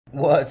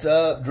What's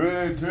up,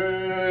 Dream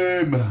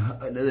Team?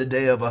 Another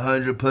day of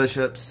 100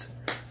 push-ups.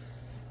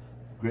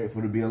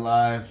 Grateful to be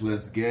alive.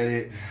 Let's get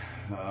it.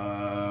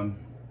 Yeah,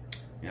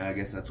 I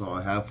guess that's all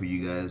I have for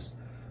you guys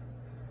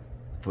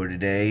for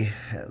today,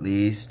 at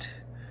least.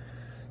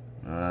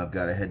 I've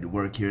got to head to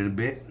work here in a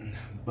bit,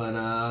 but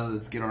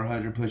let's get our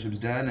 100 push-ups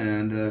done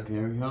and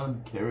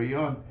carry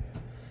on,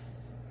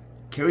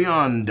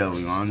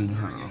 going on.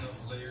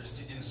 Enough layers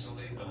to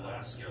insulate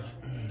Alaska.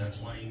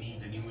 That's why you need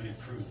the new and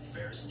improved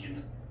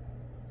bearskin.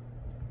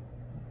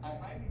 I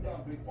highly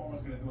doubt Big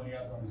Pharma's going to do any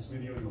ads on this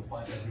video. You'll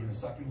find that here in a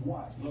second.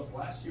 Why? Look,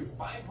 last year,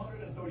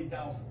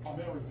 530,000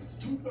 Americans,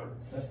 2/3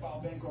 that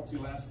filed bankruptcy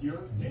last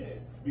year, did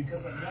it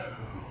because of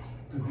medical bills,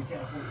 because they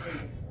can't afford to pay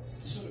them.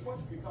 So the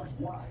question becomes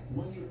why?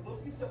 When you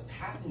look at the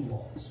patent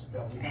laws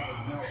that we have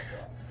in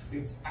America,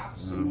 it's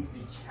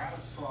absolutely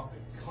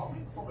catastrophic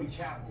coming from a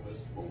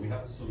capitalist, but we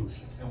have a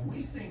solution. And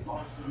we think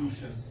our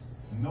solution,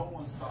 no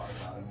one's thought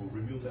about it. We'll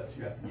reveal that to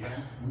you at the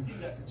end. We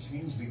think that could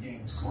change the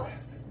game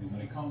drastically when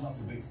it comes down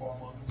to Big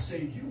Pharma,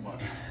 save you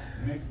money,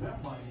 make them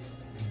money,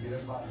 and get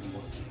everybody to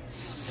work together.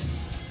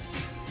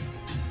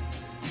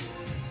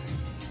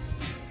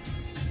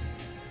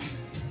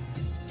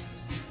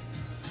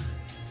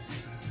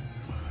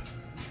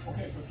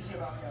 Okay, so if you get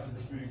value out of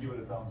this video, give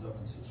it a thumbs up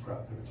and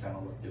subscribe to the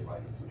channel. Let's get right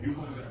into it. Here's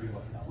what we're going to be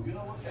looking at. We're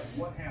going to look at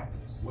what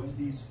happens when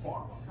these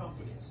pharma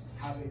companies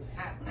have a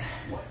patent.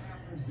 What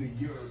happens the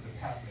year the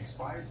patent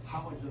expires?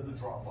 How much does it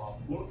drop off?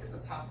 We'll look at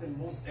the top 10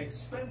 most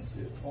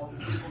expensive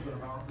pharmaceuticals in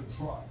America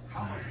drugs.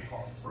 How much it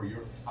costs per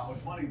year? How much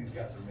money these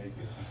guys are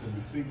making until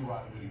we figure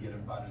out a way to get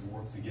everybody to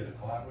work together,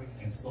 collaborate,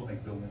 and still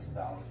make billions of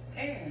dollars.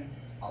 And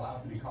allow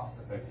it to be cost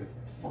effective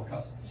for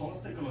customers. So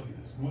let's take a look at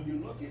this. When you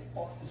look at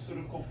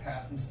pharmaceutical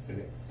patents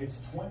today, it's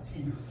 20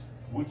 years,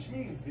 which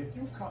means if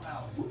you come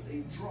out with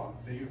a drug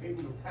that you're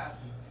able to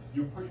patent,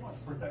 you're pretty much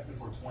protected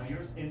for 20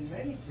 years. In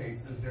many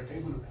cases, they're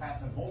able to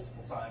patent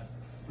multiple times,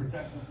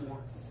 protect them for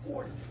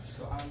 40 years.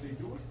 So how do they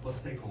do it? Let's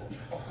take a look.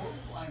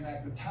 According to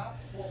IMAC, the top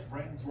 12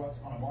 brand drugs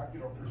on the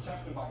market are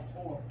protected by a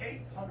total of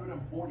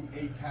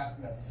 848 patents,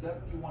 that's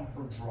 71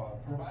 per drug,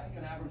 providing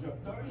an average of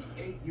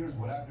 38 years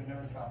without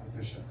generic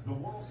competition. The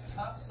world's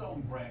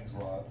top-selling brand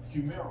drug,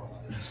 Humira,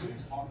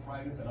 treats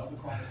arthritis and other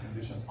chronic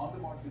conditions, on the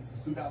market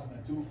since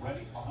 2002,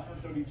 ready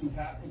 132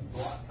 patents,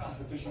 block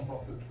competition for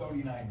up to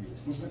 39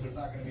 years, which means there's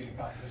not going to be any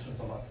competition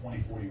until about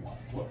 2041.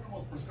 One of the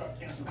most prescribed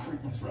cancer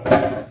treatments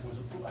was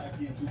approved by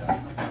FDA in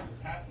 2005.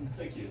 The patent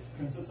thicket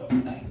consists of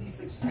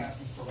 96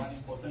 patents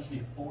providing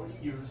potentially 40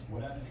 years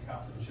without any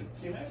competition.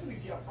 Imagine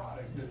if you have a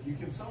product that you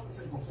can sell this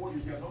thing for 4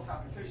 years, you have no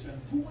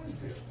competition. Who wins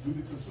there? Do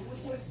the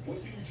consumers win?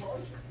 What can you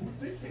charge? Who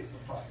dictates the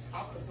price?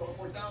 I'm going to sell it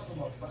for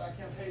 $1,000, but I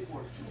can't pay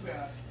for it. Too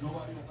bad.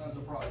 Nobody else has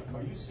the product.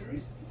 Are you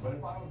serious? But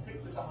if I don't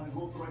take this, I'm going to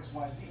go through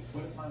XYZ.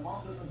 But if my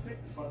mom doesn't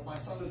take this, but if my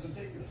son doesn't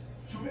take it,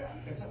 too bad.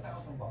 It's $1,000.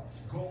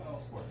 Go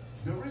elsewhere.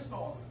 There is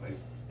no other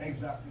place.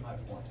 Exactly my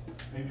point.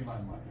 Pay me my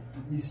money.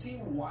 You see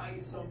why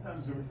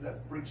sometimes there is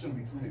that friction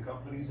between the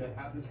companies that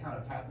have this kind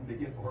of patent they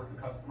get to hurt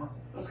the customer?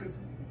 Let's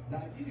continue.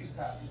 Diabetes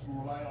patents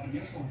will rely on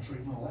insulin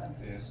treatment,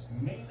 Lantus,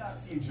 may not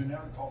see a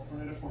generic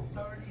alternative for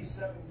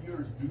 37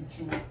 years due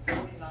to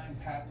 49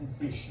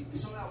 patents issued.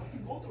 So now we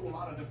can go through a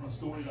lot of different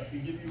stories. I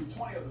can give you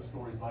 20 other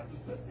stories like this.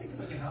 Let's take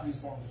a look at how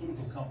these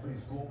pharmaceutical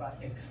companies go about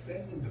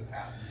extending the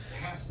patent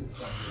past the 20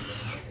 years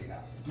that they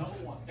have. Number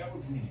one,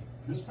 evergreening.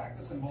 This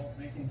practice involves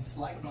making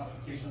slight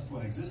modifications to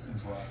an existing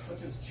drug,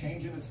 such as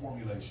changing its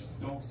formulation,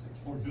 dosage,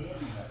 or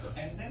delivery method,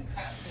 and then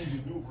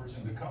patenting the new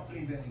version. The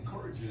company then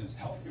encourages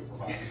healthcare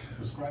providers to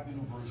prescribe the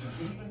new version,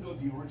 even though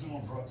the original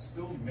drug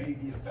still may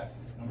be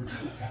effective. Number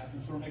two,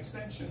 patent term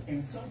extension.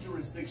 In some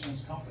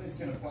jurisdictions, companies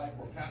can apply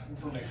for patent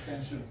term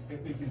extension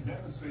if they can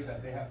demonstrate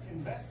that they have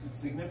invested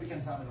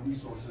significant time and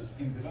resources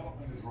in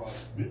developing the drug.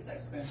 This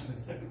extension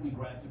is typically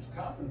granted to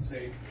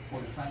compensate for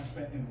the time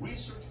spent in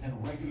research and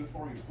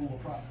regulatory approval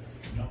processes.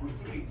 Number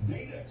three,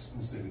 data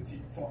exclusivity.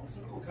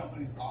 Pharmaceutical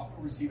companies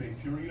often receive a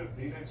period of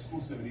data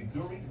exclusivity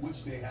during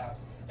which they have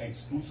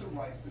exclusive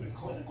rights to the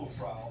clinical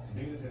trial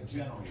data they've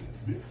generated.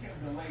 This can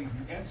delay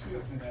the entry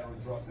of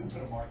generic drugs into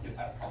the market,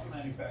 as other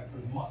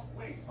manufacturers must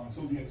wait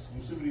until the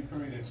exclusivity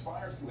period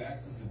expires to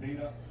access the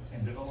data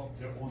and develop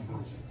their own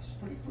versions.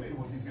 Pretty creative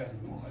what these guys are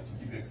doing, like to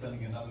keep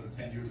extending another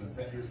 10 years and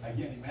 10 years.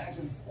 Again,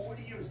 imagine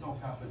 40 years no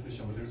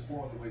competition, but there's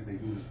 4 other ways they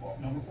do this well.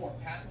 Number 4,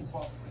 patent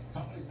clustering.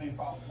 Companies may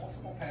file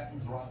multiple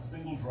patents around a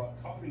single drug,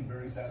 covering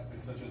various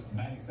aspects such as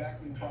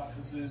manufacturing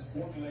processes,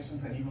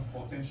 formulations, and even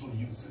potential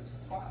uses.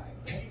 5,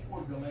 pay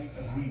for delay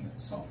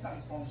agreements.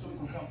 Sometimes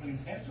pharmaceutical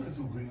companies enter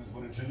into agreements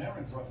with a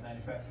generic drug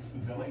manufacturers to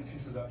delay the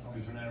introduction of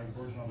a generic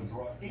version of a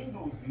drug. In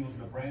those deals,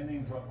 the brand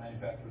name drug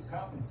manufacturers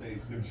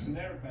compensates the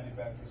generic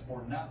manufacturers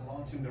for not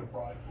launching their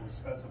product for a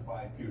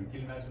specified period.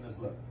 Can you imagine this?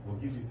 Look, we'll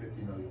give you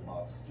 $50 million.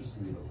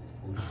 Just leave it.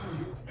 We'll give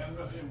you $10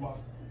 million.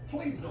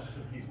 Please don't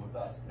compete with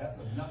us. That's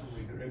another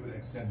way they're able to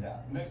extend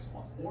that. Next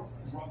one, orphan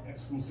drug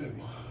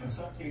exclusivity. In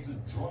some cases,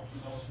 drugs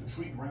developed to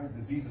treat rare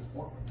diseases,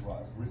 orphan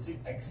drugs, receive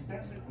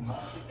extended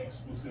market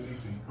exclusivity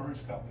to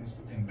encourage companies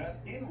to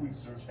invest in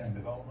research and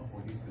development for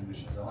these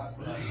conditions. And last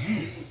but not least,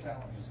 legal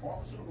challenges.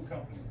 Pharmaceutical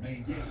companies may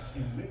engage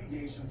in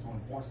litigation to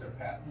enforce their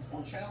patents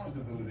or challenge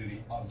the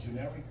validity of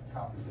generic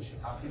competition.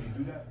 How can you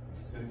do that?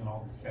 You're sitting on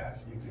all this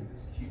cash. You can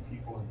just keep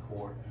people in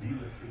court, be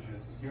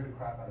litigious, scare the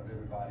crap out of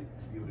everybody,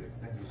 and be able to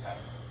extend your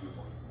patent for a few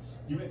more years.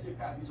 You may say,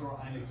 Pat, these are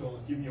all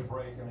anecdotes. Give me a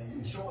break. I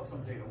mean, show us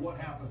some data. What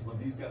happens when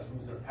these guys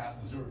lose their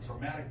patents? Is there a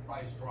dramatic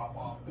price drop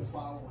off the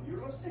following year?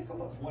 Let's take a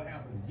look. What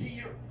happens the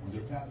year when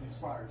their patent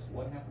expires?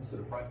 What happens to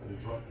the price of the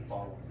drug the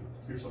following year?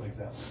 Here's some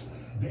examples.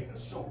 Data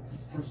shows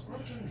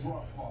prescription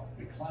drug costs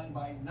decline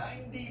by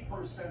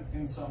 90%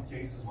 in some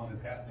cases when the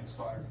patent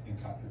expires and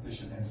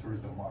competition enters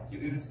the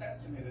market. It is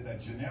estimated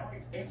that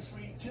generic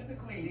entry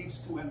typically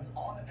leads to an,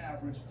 on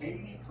average,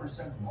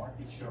 80%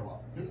 market share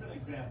loss. Here's an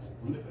example.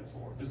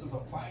 Lipitor. This is a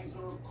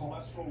Pfizer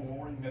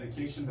cholesterol-lowering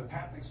medication. The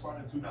patent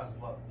expired in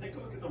 2011. Take a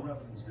look at the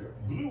revenues there.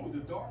 Blue, the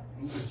dark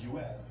blue is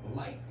U.S.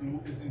 Light blue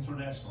is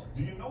international.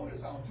 Do you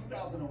notice how in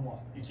 2001,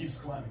 it keeps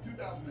climbing?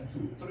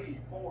 2002, 3,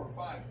 4,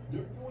 5.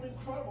 They're doing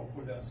incredible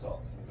for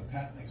themselves. But the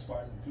patent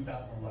expires in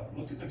 2011.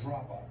 Look at the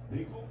drop-off.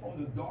 They go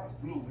from the dark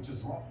blue, which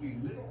is roughly a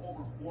little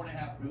over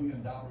 $4.5 billion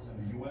in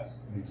the U.S.,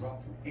 and they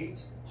drop to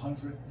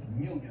 $800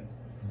 million.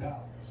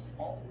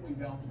 All the way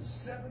down to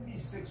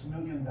 $76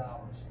 million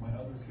when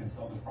others can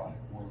sell the product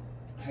for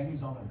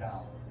pennies on the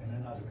dollar. And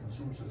then the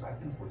consumer says, I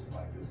can afford to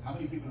buy this. How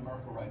many people in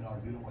America right now are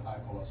dealing with high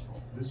cholesterol?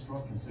 This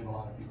drug can save a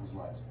lot of people's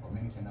lives, but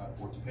many cannot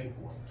afford to pay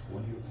for it.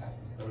 20-year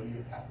patent,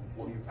 30-year patent,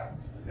 40-year patent.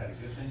 Is that a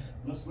good thing?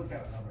 Let's look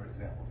at another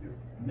example here.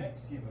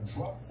 Nexium, a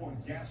drug for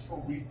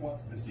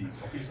gastro-reflux disease.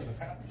 Okay, so the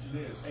patent for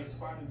this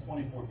expired in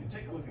 2014.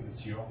 Take a look at this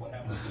here on what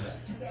happened to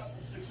that.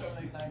 2006, 7,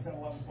 8, 9, 10,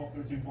 11, 12,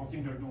 13,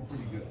 14, they're doing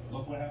pretty good.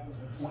 Look what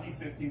happens in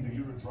 2015, the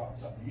euro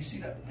drops up. You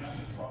see that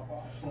massive drop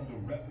off from the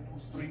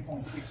revenues, 3.6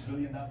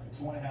 billion down to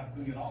 2.5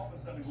 billion. All of a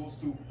sudden it goes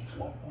to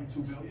 1.2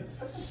 billion.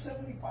 That's a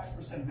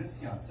 75%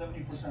 discount,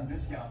 70%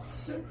 discount,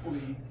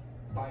 simply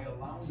by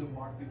allowing the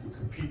market to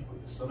compete for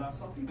this. So now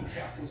some people,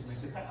 capitalists, may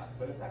say, Pat,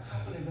 but if that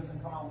company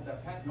doesn't come out with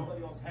that patent,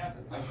 nobody else has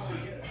it. I totally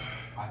get it.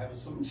 I have a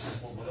solution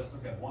for it, but let's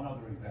look at one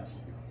other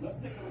example here. Let's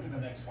take a look at the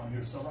next one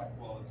here.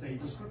 Seroquel, it's a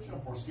prescription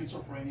for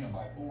schizophrenia and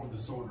bipolar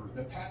disorder.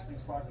 The patent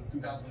expires in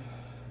 2000.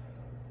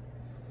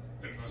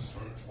 In the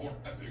search for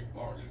epic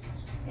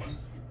bargains, one.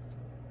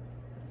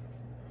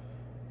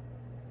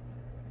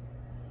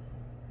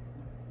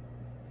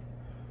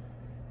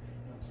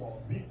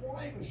 Before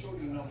I even show you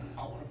the numbers, I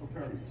want to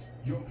prepare you.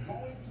 You're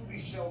going to be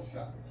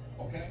shell-shocked,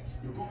 okay?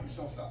 You're going to be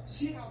shell-shocked.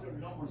 See how their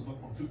numbers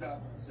look from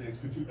 2006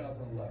 to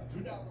 2011.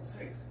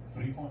 2006,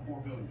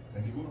 3.4 billion.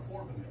 Then you go to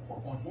 4 billion,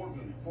 4.4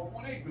 billion,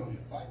 4.8 billion,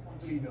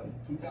 5.3 billion.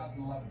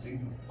 2011, they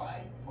do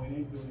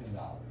 $5.8 billion.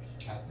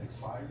 Patent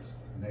expires.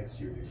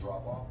 Next year, they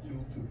drop off to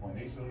 2.8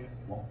 billion,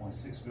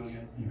 1.6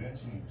 billion.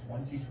 Eventually, in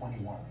 2021,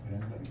 it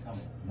ends up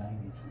becoming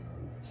 92 billion.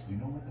 You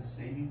know what the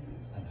savings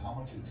is and how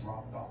much it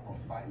dropped off from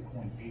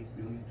 5.8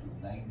 billion to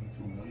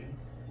 92 million?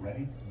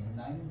 Ready?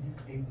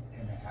 98.5%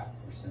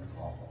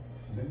 drop off.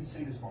 Let me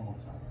say this one more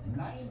time.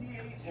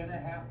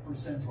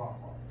 98.5%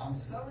 drop off. I'm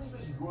selling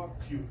this drug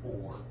to you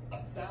for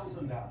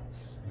 $1,000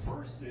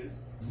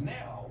 versus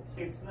now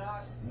it's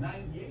not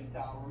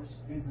 $98,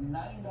 it's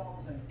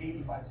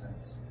 $9.85.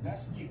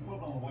 That's the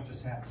equivalent of what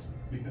just happened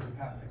because the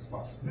patent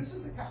expired. This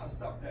is the kind of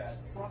stuff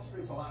that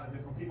frustrates a lot of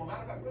different people.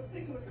 Matter of fact, let's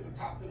take a look at the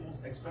top 10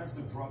 most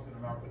expensive drugs in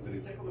America today.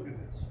 Take a look at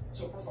this.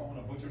 So first I want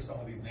to butcher some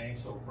of these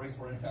names, so brace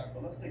for impact,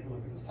 but let's take a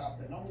look at this top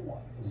 10. Number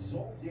one,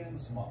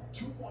 Zolgensma,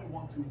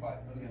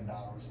 $2.125 million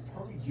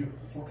per year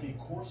for a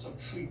course of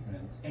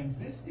treatment, and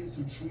this is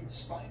to treat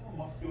spinal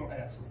muscular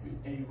atrophy,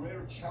 a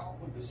rare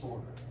childhood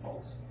disorder.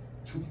 Folks,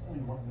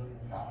 $2.1 million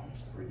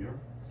per year.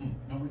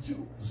 Number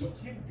two,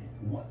 Zokinvy,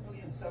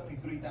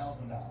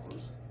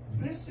 $1,073,000.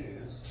 This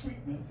is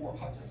treatment for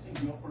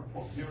Hutchinson-Gilford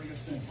porphyria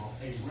syndrome,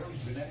 a rare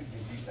genetic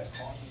disease that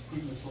causes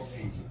premature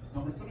aging.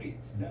 Number three,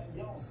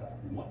 Danyelza,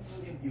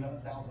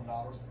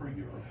 $1,011,000 per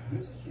year.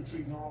 This is to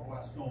treat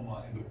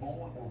neuroblastoma in the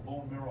bone or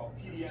bone marrow of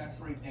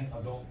pediatric and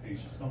adult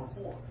patients. Number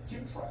four,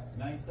 Kimtrax,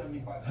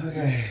 $975,000.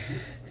 Okay,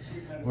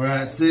 we're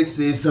at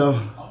 60, so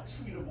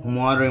I'm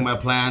watering my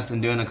plants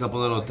and doing a couple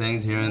little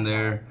things here and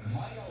there.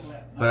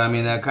 But I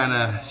mean, that kind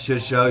of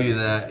should show you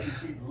that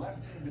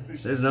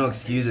there's no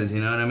excuses,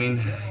 you know what I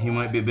mean? You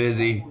might be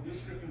busy,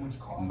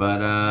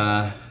 but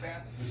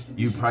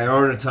you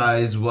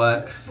prioritize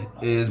what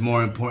is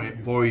more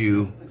important for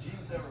you,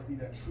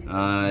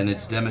 and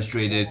it's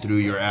demonstrated through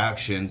your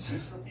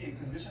actions.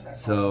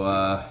 So,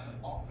 I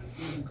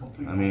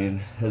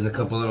mean, there's a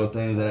couple little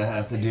things that I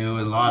have to do,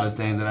 a lot of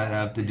things that I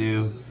have to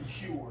do,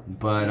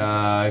 but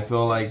I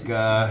feel like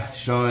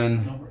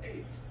showing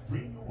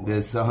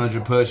this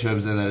 100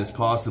 push-ups and that it's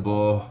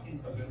possible.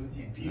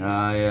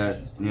 Yeah,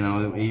 you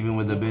know, even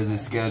with a busy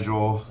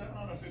schedule,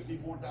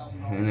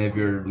 and if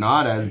you're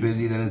not as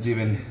busy, then it's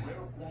even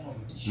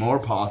more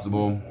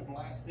possible.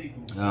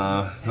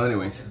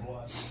 Anyways,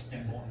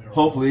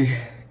 hopefully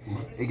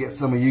it gets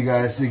some of you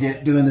guys to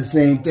get doing the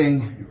same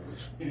thing.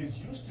 It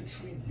is used to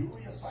treat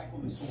urea cycle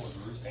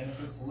disorders, and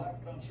if it's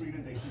left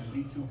untreated, they can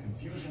lead to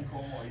confusion,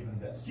 coma, or even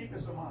death. Keep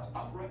this in mind.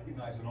 I'm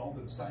recognizing all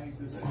the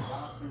scientists and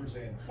doctors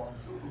and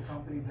pharmaceutical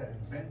companies that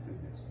invented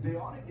this. They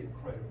ought to get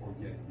credit for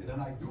getting it,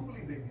 and I do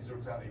believe they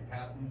deserve to have a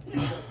patent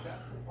because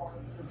that's the part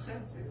of the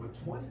incentive. With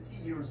 20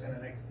 years and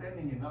then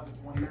extending another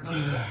 20 years,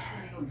 that's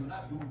when you know you're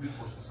not doing good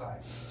for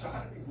society. So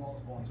how did these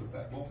laws go into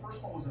effect? Well,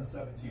 first one was in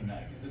 1790.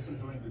 This is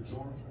during the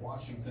George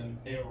Washington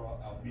era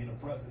of being a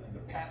president.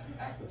 The Patent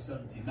Act of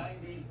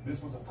 1790.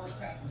 This was the first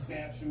patent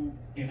statute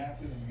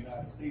enacted in the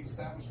United States,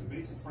 established the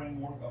basic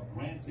framework of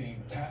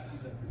granting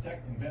patents and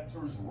protect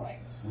inventors'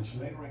 rights, which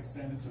later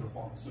extended to the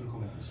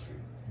pharmaceutical industry.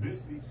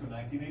 This leads to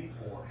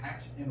 1984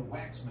 Hatch and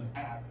Waxman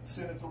Act.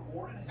 Senator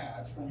Orrin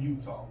Hatch from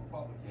Utah,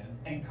 Republican,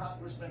 and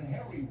Congressman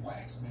Harry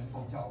Waxman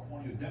from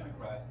California,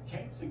 Democrat,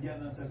 came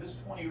together and said,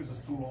 this 20 years is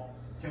too long.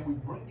 Can we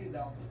bring it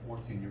down to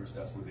 14 years?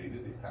 That's what they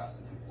did. They passed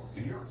it to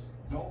 14 years.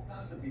 The whole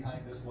concept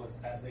behind this was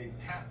as a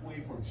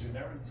pathway for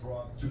generic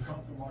drugs to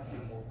come to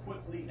market more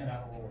quickly and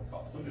at a lower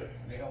cost. So good.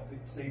 They helped it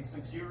save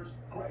 6 years.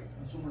 Great.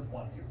 Consumers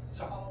want here.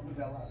 So how long did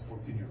that last?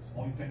 14 years.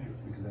 Only 10 years.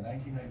 Because in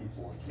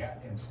 1994,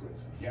 GATT and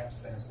TRIPS. GATT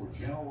stands for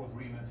General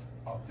Agreement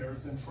of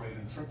Tariffs and Trade,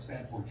 and TRIPS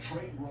stand for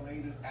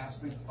Trade-Related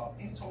Aspects of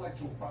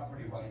Intellectual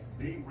Property Rights.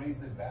 They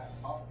raised it back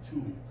up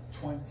to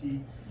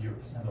 20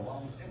 years, and the law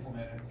was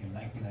implemented in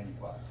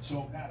 1995.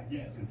 So now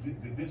again,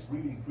 did this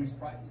really increase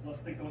prices?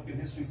 Let's take a look at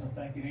history since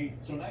 1980.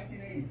 So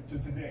 1980 to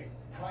today,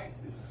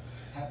 prices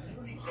have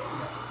nearly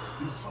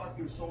 8x. This chart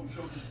here shows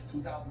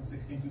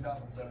 2016,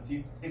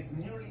 2017. It's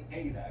nearly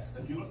 8x.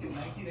 If you look at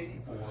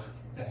 1984,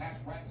 the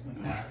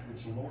Hatch-Waxman Act,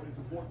 which lowered it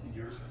to 14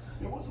 years,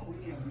 there wasn't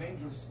really a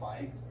major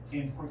spike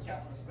in per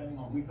capita spending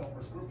on retail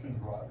prescription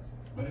drugs.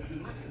 But if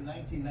you look at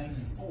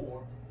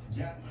 1994,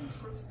 GATT and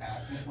TRIPS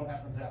Act, look what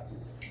happens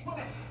afterwards.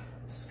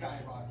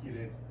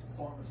 Skyrocketed.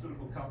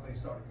 Pharmaceutical companies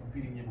started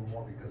competing even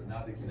more because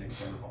now they can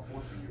extend it from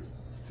 14 years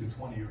to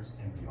 20 years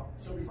and beyond.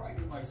 So before I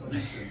give my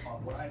solution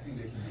on what I think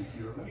they can do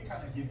here, let me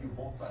kind of give you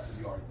both sides of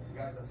the argument. The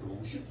guys that say, well,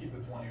 we should keep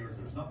the 20 years.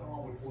 There's nothing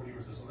wrong with 40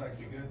 years. This is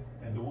actually good.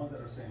 And the ones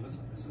that are saying,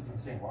 listen, this is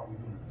insane. Why are we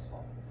doing it this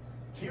long?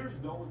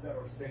 Here's those that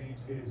are saying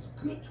it is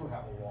good to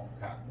have a long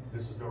patent.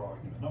 This is their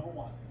argument. Number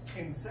one,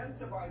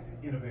 incentivizing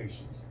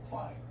innovations.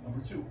 Fine. Number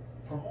two,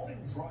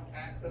 promoting drug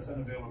access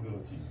and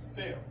availability.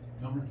 Fair.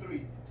 Number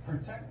three,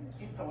 protecting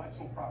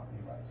intellectual property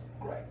rights.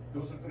 Great.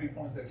 Those are 3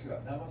 points that you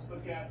have. Now let's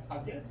look at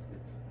against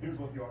it. Here's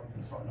what the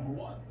arguments are. Number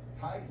one,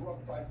 high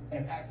drug prices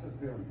and access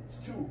barriers.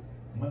 Two,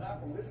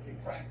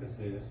 monopolistic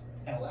practices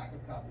and lack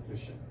of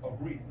competition.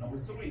 Agreed. Number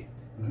three,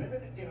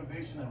 limited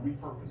innovation and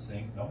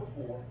repurposing. Number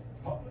four,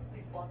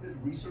 publicly funded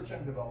research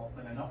and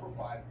development. And number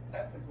five,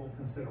 ethical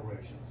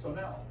considerations. So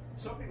now,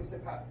 some people say,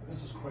 Pat,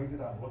 this is crazy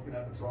that I'm looking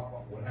at the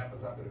drop-off. What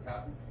happens after the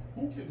patent?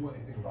 Who can do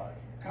anything about it?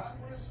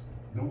 Congress,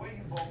 the way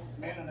you vote,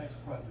 and an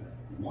ex-president.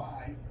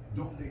 Why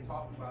don't they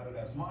talk about it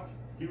as much?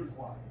 Here's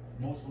why.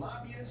 Most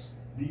lobbyists,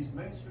 these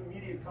mainstream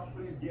media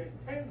companies get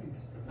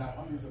tens, if not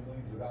hundreds of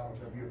millions of dollars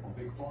every year from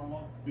Big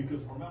Pharma,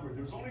 because remember,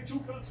 there's only 2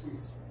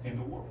 countries in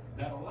the world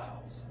that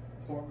allows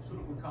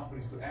pharmaceutical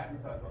companies to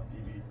advertise on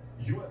TV.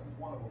 U.S. is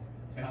one of them.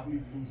 And I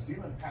believe New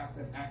Zealand passed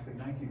an act in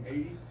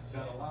 1980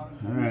 that allowed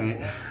them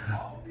to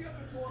all the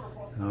other 200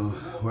 plus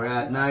countries. So we're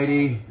at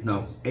 90,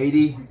 no,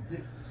 80.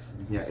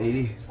 Yeah,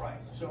 80. Right.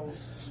 So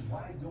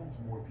why don't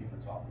more people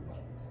talk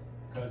about this?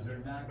 Because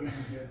they're not going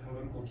to get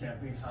political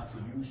campaign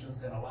contributions,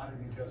 and a lot of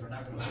these guys are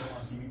not going to put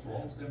on TV to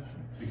host them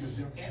because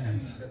their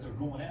enemy that they're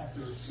going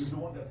after is the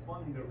one that's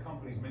funding their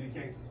companies in many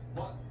cases.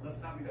 But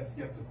let's not be that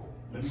skeptical.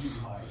 Let me give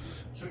you my idea.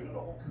 So you know the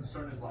whole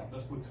concern is like,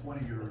 let's put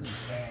 20 years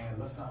and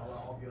let's not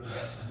allow all the other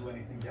guys to do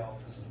anything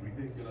else. This is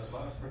ridiculous.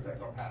 Let us protect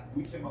our patent.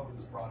 We came up with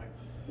this product.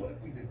 What if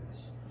we did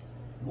this?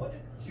 What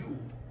if you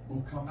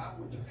will come out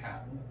with the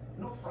patent?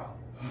 No problem.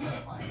 You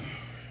got finance.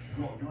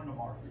 Go, you're in the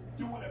market.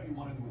 Do whatever you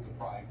want to do with the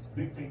price.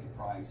 Dictate the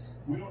price.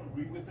 We don't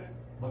agree with it,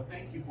 but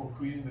thank you for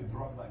creating a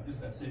drug like this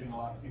that's saving a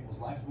lot of people's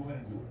lives. Go ahead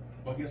and do it.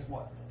 But guess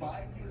what?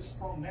 5 years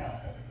from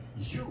now,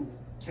 you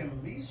can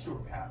lease your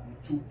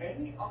patent to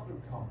any other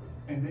company,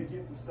 and they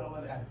get to sell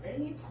it at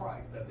any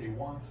price that they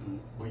want to,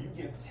 where you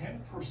get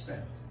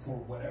 10% for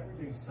whatever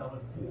they sell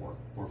it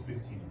for 15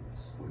 years.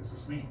 What does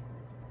this mean?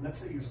 Let's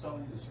say you're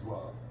selling this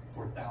drug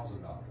for $1,000,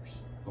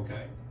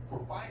 okay? For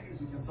 5 years,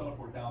 you can sell it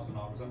for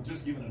 $1,000. I'm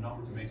just giving a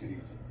number to make it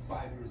easy.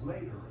 5 years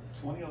later,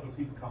 20 other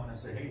people come in and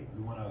say, hey,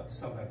 we want to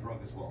sell that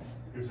drug as well.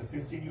 Here's a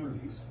 15-year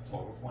lease,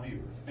 total 20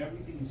 years.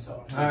 Everything you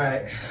sell. All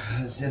right,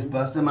 let's just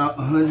bust them out.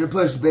 100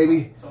 push,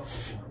 baby. Sell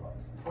for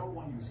 $200. Per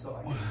one you sell,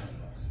 I get $100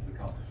 to the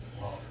company.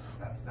 Well,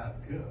 that's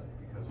not good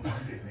because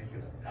one day make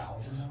it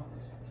 $1,000.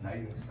 Now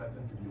you expect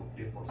them to be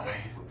okay for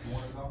selling for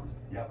 $200?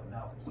 Yeah, but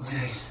now for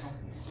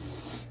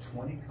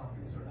 20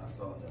 companies are not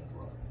selling that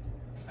drug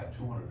at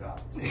 $200.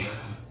 So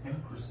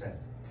 10%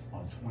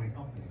 on 20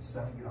 companies,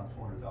 7 get on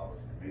 $200.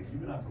 Maybe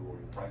you're gonna have to lower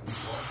your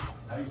prices.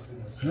 Now you're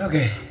sitting there.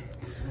 Okay,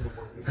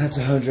 that's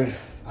 100.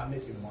 I'm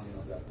making money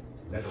on that.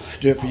 I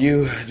do it for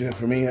you, I do it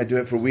for me, I do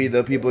it for we,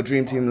 the people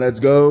dream team. Let's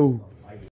go.